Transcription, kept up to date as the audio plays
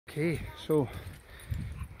Okay, so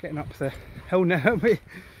getting up the hill now.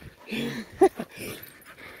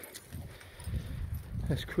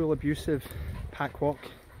 This cool abusive pack walk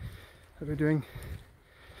that we're doing.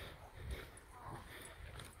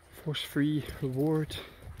 Force free, reward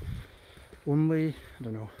only, I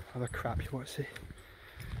don't know, other crap you want to say.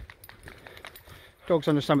 Dogs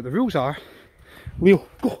understand what the rules are. Leo,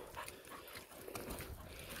 go!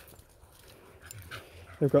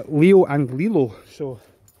 They've got Leo and Lilo, so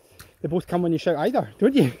they both come when you shout either,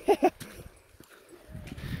 don't you?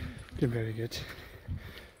 Doing very good.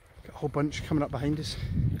 Got a whole bunch coming up behind us.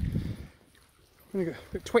 We've got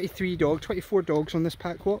about 24 dogs on this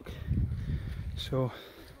pack walk. So,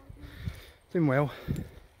 doing well.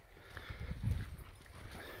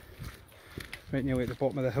 Right nearly at the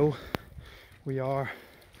bottom of the hill. We are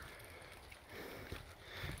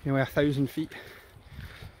nearly 1,000 feet.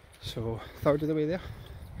 So, third of the way there.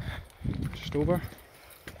 Just over.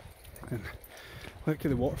 And look at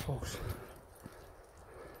the waterfalls.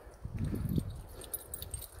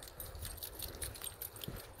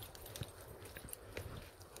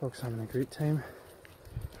 Dogs having a great time.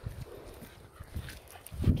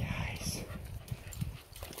 Guys,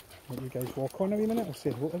 let you guys walk on a wee minute. I'll say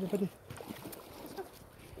hello to everybody.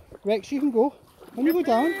 Rex, you can go. When you go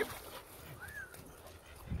down.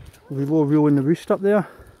 Lilo reeling the roost up there.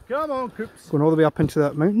 Come on, Coops. Going all the way up into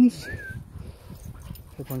that mountains.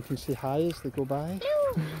 Everyone can say hi as they go by.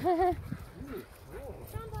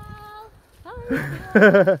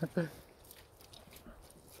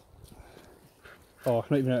 Oh,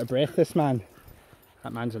 not even out of breath, this man.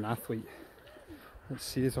 That man's an athlete. Let's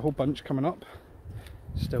see, there's a whole bunch coming up.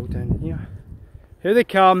 Still down here. Here they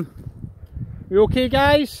come. You okay,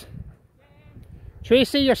 guys?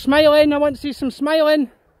 Tracy, you're smiling. I want to see some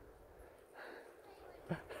smiling.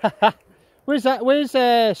 Where's that? Where's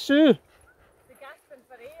Sue? The gasping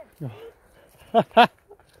for air.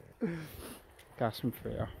 Gasping for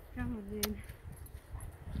air. Come on then.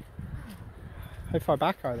 How far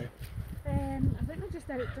back are they? I think they're just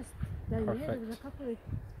down there. Perfect. There was a couple of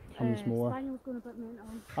Comes more. spaniels going a bit mental.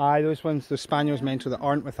 Aye, those spaniels mental that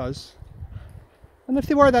aren't with us. And if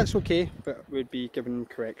they were, that's okay, but we'd be giving them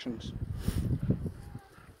corrections.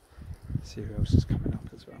 Let's see who else is coming up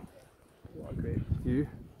as well. What a great view.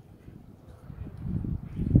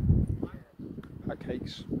 Pack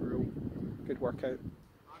hikes, real good workout.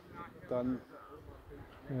 Done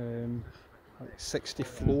like 60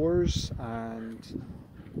 floors and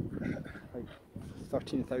like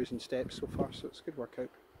 13,000 steps so far, so it's a good workout.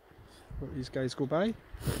 Let these guys go by.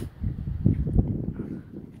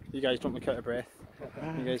 You guys don't look out of breath.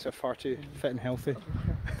 You guys are far too fit and healthy.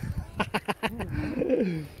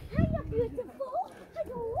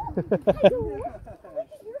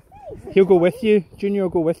 He'll go with you. Junior will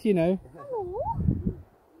go with you now.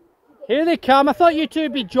 Here they come. I thought you two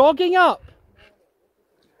would be jogging up.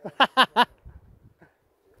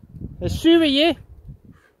 Is Sue with you?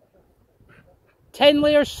 10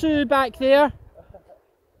 layers Sue back there.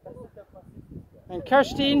 And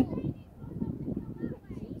Kirstine.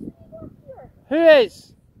 Who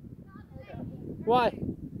is? Why?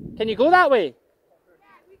 Can you go that way? Yeah,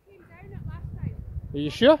 we came down it last time. Are you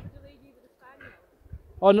sure? The lady with the spaniel.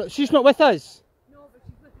 Oh no, she's not with us. No, but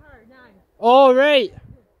she's with her now. Oh right.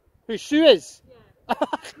 Who Sue is? Yeah.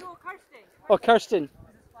 No, Kirsten. Oh Kirsten.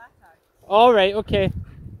 Flatter. All right, okay.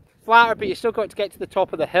 Flatter, but you still got to get to the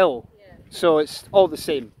top of the hill. Yeah. So it's all the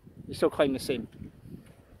same. You still climb the same.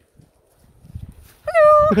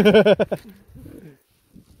 Hello.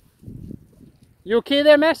 You okay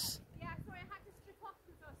there, miss? Yeah, sorry, I had to strip off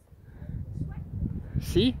because I was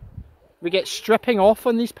See? We get stripping off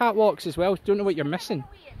on these pat walks as well. Don't know what you're missing.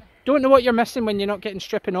 Don't know what you're missing when you're not getting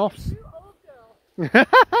stripping off. too old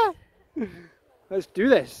girl. Let's do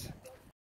this.